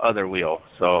my other wheel.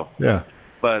 So. Yeah.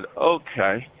 But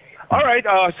okay. All right.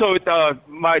 So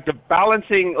the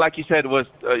balancing, like you said, was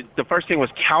the first thing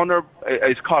was counter.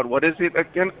 It's called, what is it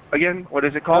again? What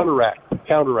is it called?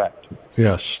 Counteract.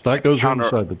 Yes, that goes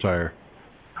inside the tire.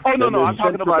 Oh no, I'm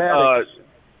talking about.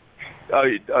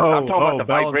 I'm talking about the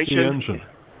vibration. The engine.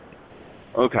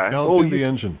 Okay. Balancing the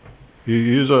engine. You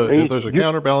use there's a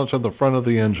counterbalance on the front of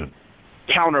the engine.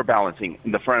 Counterbalancing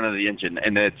in the front of the engine,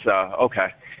 and it's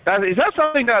okay. Is that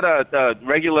something that a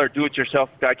regular do-it-yourself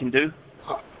guy can do?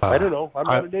 I don't know. I'm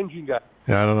not an engine guy.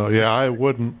 Yeah, I don't know. Yeah, I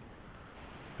wouldn't.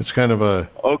 It's kind of a...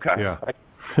 Okay. Yeah.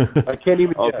 I can't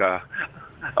even Okay. guess.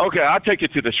 Okay, I'll take you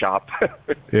to the shop.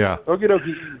 Yeah. Okay.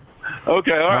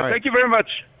 Okay, all right. Thank you very much.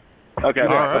 Okay, all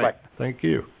right. Bye-bye. Thank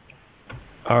you.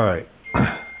 All right.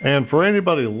 And for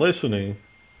anybody listening,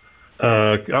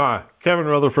 Kevin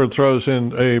Rutherford throws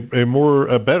in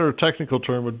a better technical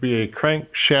term would be a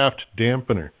crankshaft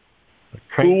dampener. A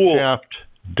crankshaft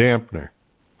dampener.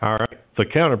 All right. The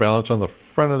counterbalance on the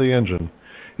front of the engine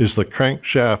is the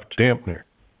crankshaft dampener.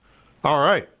 All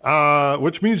right.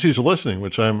 Which means he's listening,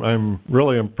 which I'm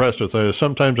really impressed with.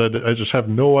 Sometimes I just have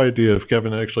no idea if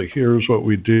Kevin actually hears what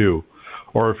we do,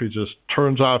 or if he just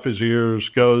turns off his ears,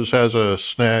 goes, has a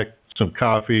snack, some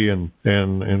coffee, and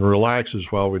relaxes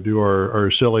while we do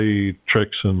our silly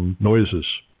tricks and noises.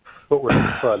 But we're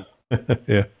having fun.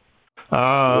 Yeah.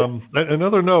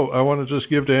 Another note I want to just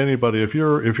give to anybody: if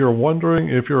you're wondering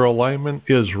if your alignment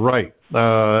is right,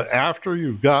 after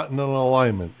you've gotten an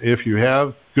alignment, if you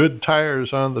have good tires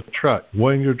on the truck,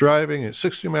 when you're driving at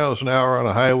 60 miles an hour on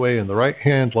a highway in the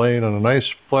right-hand lane on a nice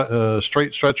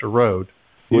straight stretch of road,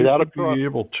 without you should be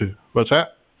able to. What's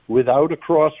that? Without a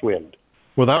crosswind.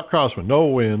 Without crosswind, no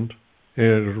wind.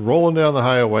 And rolling down the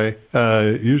highway,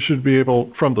 you should be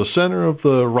able, from the center of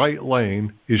the right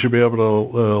lane, you should be able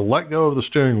to let go of the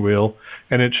steering wheel,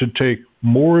 and it should take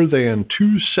more than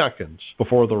 2 seconds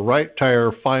before the right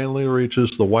tire finally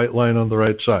reaches the white line on the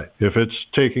right side. If it's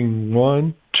taking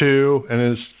 1, 2, and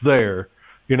it's there,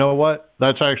 you know what?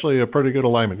 That's actually a pretty good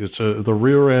alignment. It's the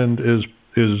rear end is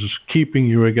keeping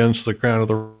you against the crown of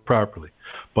the road properly.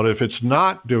 But if it's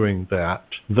not doing that,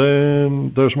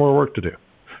 then there's more work to do.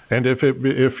 And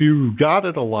if you got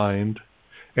it aligned,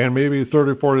 and maybe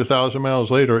 30,000, 40,000 miles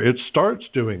later it starts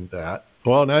doing that,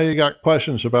 well, now you got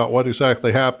questions about what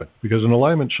exactly happened, because an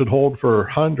alignment should hold for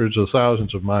hundreds of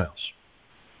thousands of miles.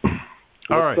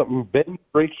 All right. Something bends,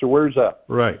 breaks, or wears up.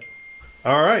 Right.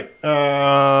 All right.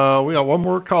 We got one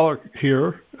more caller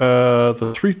here,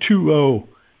 the 320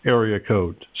 area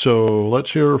code. So let's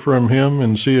hear from him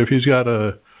and see if he's got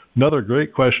another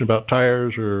great question about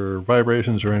tires or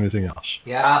vibrations or anything else.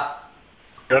 Yeah.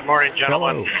 Good morning,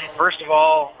 gentlemen. Hello. First of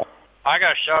all, I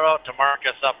got a shout out to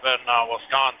Marcus up in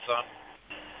Wisconsin.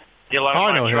 He left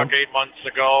my truck 8 months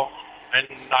ago, and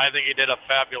I think he did a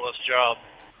fabulous job.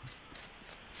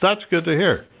 That's good to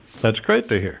hear. That's great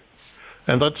to hear.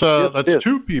 And that's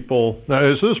 2 people.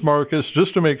 Now, is this Marcus?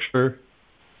 Just to make sure.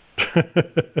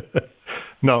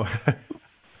 No.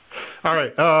 All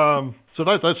right. So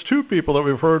that's 2 people that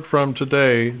we've heard from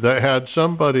today that had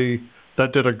somebody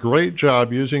that did a great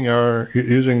job using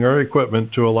our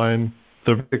equipment to align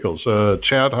the vehicles.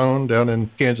 Chad Hone down in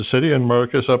Kansas City and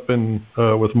Marcus up in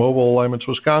with Mobile Alignments,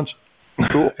 Wisconsin.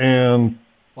 Cool. And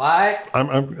what?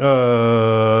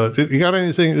 You got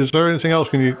anything? Is there anything else?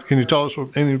 Can you tell us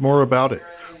any more about it?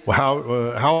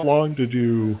 How long did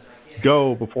you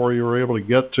go before you were able to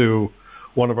get to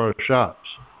one of our shops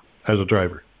as a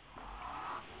driver?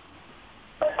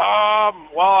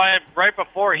 Well, right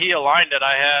before he aligned it,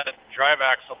 I had drive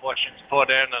axle bushings put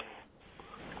in, and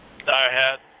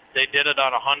they did it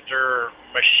on a Hunter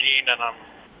machine, and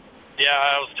it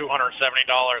was $270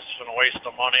 and a waste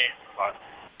of money. But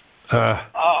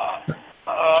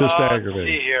just aggravating.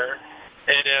 Let's see here,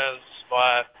 it is,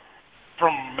 but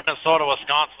from Minnesota,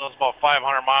 Wisconsin, it's about 500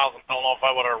 miles, and I don't know if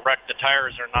I would have wrecked the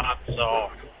tires or not.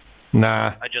 So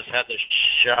nah, I just had to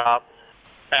shop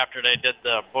after they did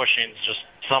the bushings, just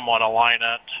somewhat align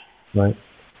it. Right.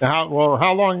 How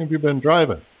long have you been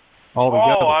driving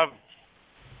altogether? I've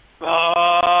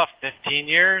 15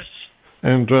 years.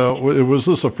 And was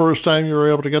this the first time you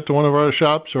were able to get to one of our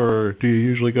shops, or do you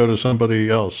usually go to somebody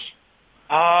else?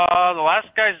 The last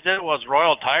guys did was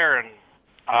Royal Tire and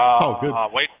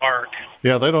Wade Park.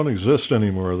 Yeah, they don't exist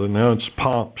anymore. Now it's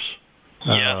Pomps.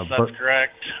 Yes, that's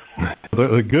correct.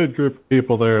 A good group of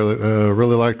people there that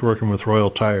really liked working with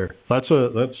Royal Tire.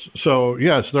 So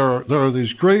yes, there are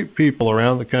these great people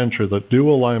around the country that do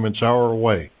alignments our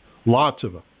way. Lots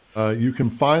of them. You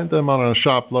can find them on a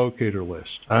shop locator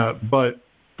list. But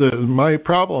my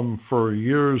problem for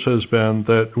years has been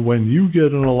that when you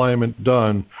get an alignment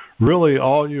done, really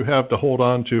all you have to hold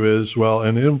on to is,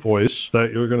 an invoice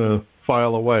that you're going to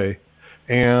file away,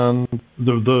 and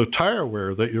the tire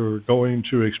wear that you're going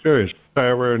to experience,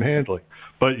 tire wear and handling.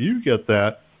 But you get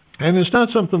that, and it's not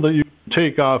something that you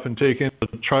take off and take into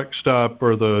the truck stop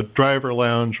or the driver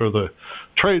lounge or the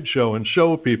trade show and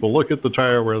show people, look at the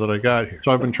tire wear that I got here.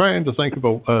 So I've been trying to think of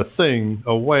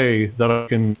a way that I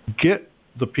can get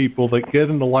the people that get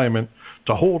in alignment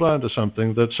to hold on to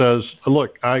something that says,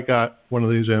 look, I got one of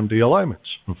these MD alignments.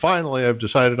 And finally, I've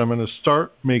decided I'm going to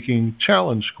start making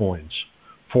challenge coins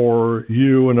for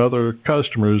you and other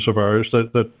customers of ours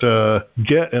that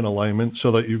get an alignment,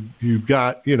 so that you've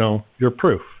got, your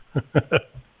proof. Is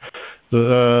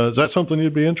that something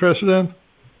you'd be interested in?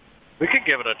 We could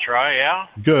give it a try, yeah.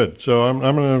 Good. So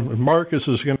Marcus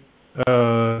is going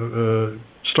to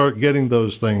start getting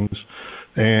those things,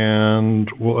 and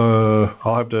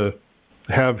I'll have to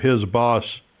have his boss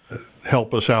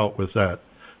help us out with that.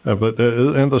 And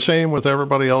the same with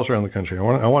everybody else around the country. I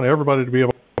want everybody to be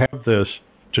able to have this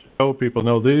to show people,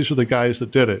 no, these are the guys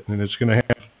that did it, and it's going to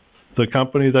have the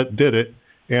company that did it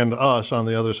and us on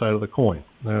the other side of the coin.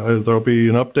 There'll be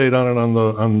an update on it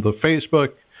on the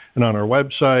Facebook and on our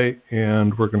website,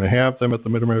 and we're going to have them at the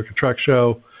Mid-America Truck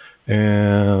Show,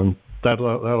 and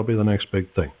that'll be the next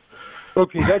big thing.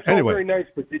 Okay, that's all very nice,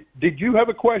 but did you have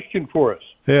a question for us?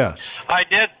 Yes. I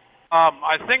did.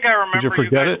 I think I remember you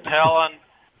guys telling.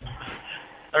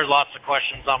 There's lots of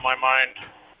questions on my mind.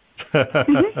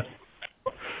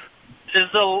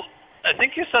 I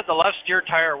think you said the left steer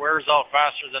tire wears out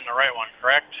faster than the right one,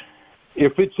 correct?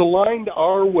 If it's aligned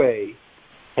our way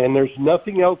and there's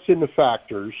nothing else in the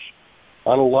factors,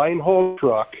 on a line haul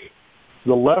truck,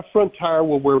 the left front tire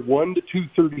will wear 1 to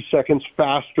 2 30-seconds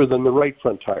faster than the right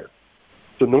front tire.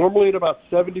 So normally at about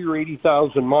 70 or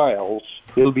 80,000 miles,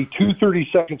 it'll be 2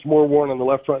 30-seconds more worn on the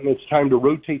left front, and it's time to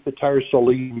rotate the tire so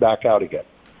lean back out again.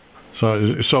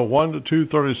 So 1 to 2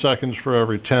 30-seconds for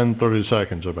every 10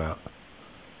 30-seconds about.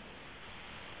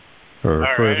 Or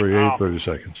for every 8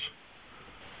 30-seconds.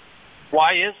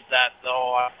 Why is that,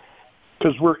 though?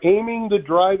 Because we're aiming the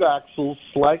drive axles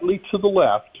slightly to the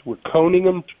left. We're coning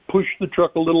them to push the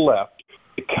truck a little left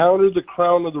to counter the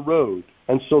crown of the road.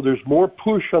 And so there's more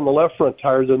push on the left front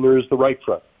tire than there is the right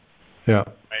front. Yeah.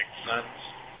 Makes sense.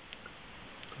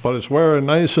 But it's wearing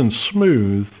nice and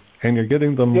smooth, and you're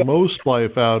getting the most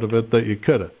life out of it that you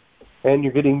could have. And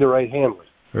you're getting the right handling.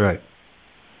 Right.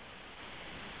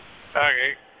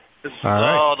 Okay. So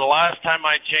right. The last time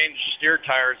I changed steer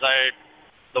tires,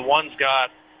 the one's got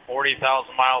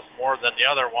 40,000 miles more than the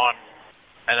other one,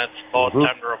 and it's about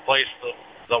time to replace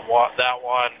that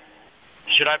one.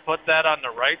 Should I put that on the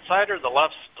right side or the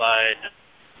left side?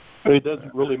 It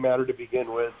doesn't really matter to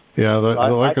begin with. Yeah,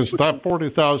 that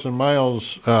 40,000 miles,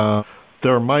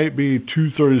 there might be 2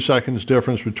 30-seconds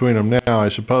difference between them now. I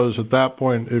suppose at that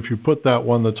point, if you put that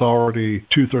one that's already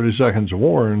 2 30-seconds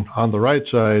worn on the right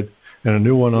side and a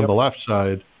new one on the left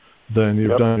side, then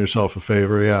you've done yourself a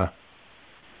favor, yeah.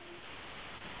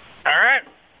 All right.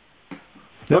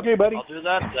 Okay, buddy. I'll do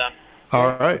that then. All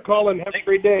right. Call and have a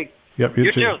great day. Yep,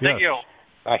 You too. Yes. Thank you.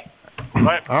 Bye.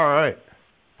 Bye. All right.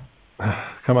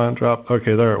 Come on, drop.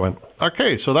 Okay, there it went.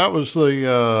 Okay, so that was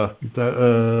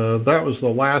that was the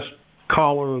last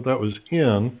caller that was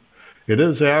in. It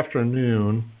is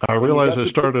afternoon. I realize I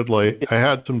started late. I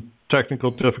had some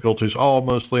technical difficulties, all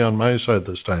mostly on my side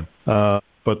this time.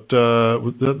 But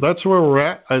that's where we're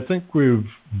at. I think we've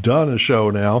done a show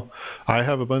now. I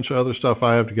have a bunch of other stuff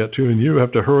I have to get to, and you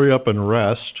have to hurry up and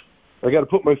rest. I got to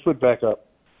put my foot back up.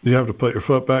 You have to put your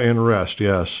foot back and rest.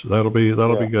 Yes, that'll be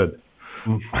good.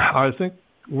 I think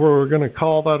we're going to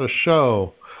call that a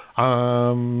show.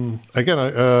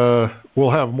 Again,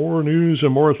 we'll have more news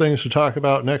and more things to talk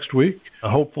about next week.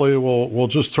 Hopefully, we'll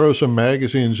just throw some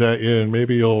magazines at you, and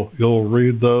maybe you'll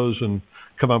read those and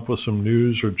come up with some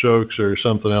news or jokes or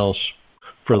something else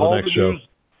for the next show.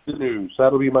 The news.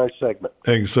 That'll be my segment.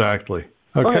 Exactly.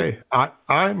 Okay.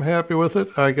 I'm happy with it.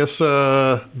 I guess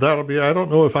that'll be. I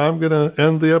don't know if I'm going to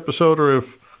end the episode or if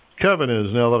Kevin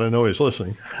is, now that I know he's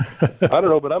listening. I don't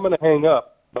know, but I'm going to hang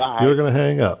up. Bye. You're going to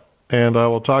hang up. And I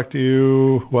will talk to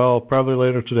you, probably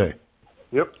later today.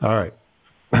 Yep. All right.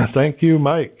 Thank you,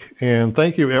 Mike. And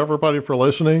thank you, everybody, for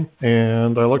listening.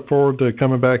 And I look forward to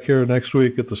coming back here next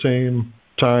week at the same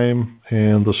time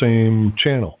and the same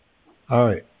channel. All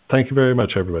right. Thank you very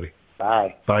much, everybody.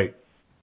 Bye. Bye.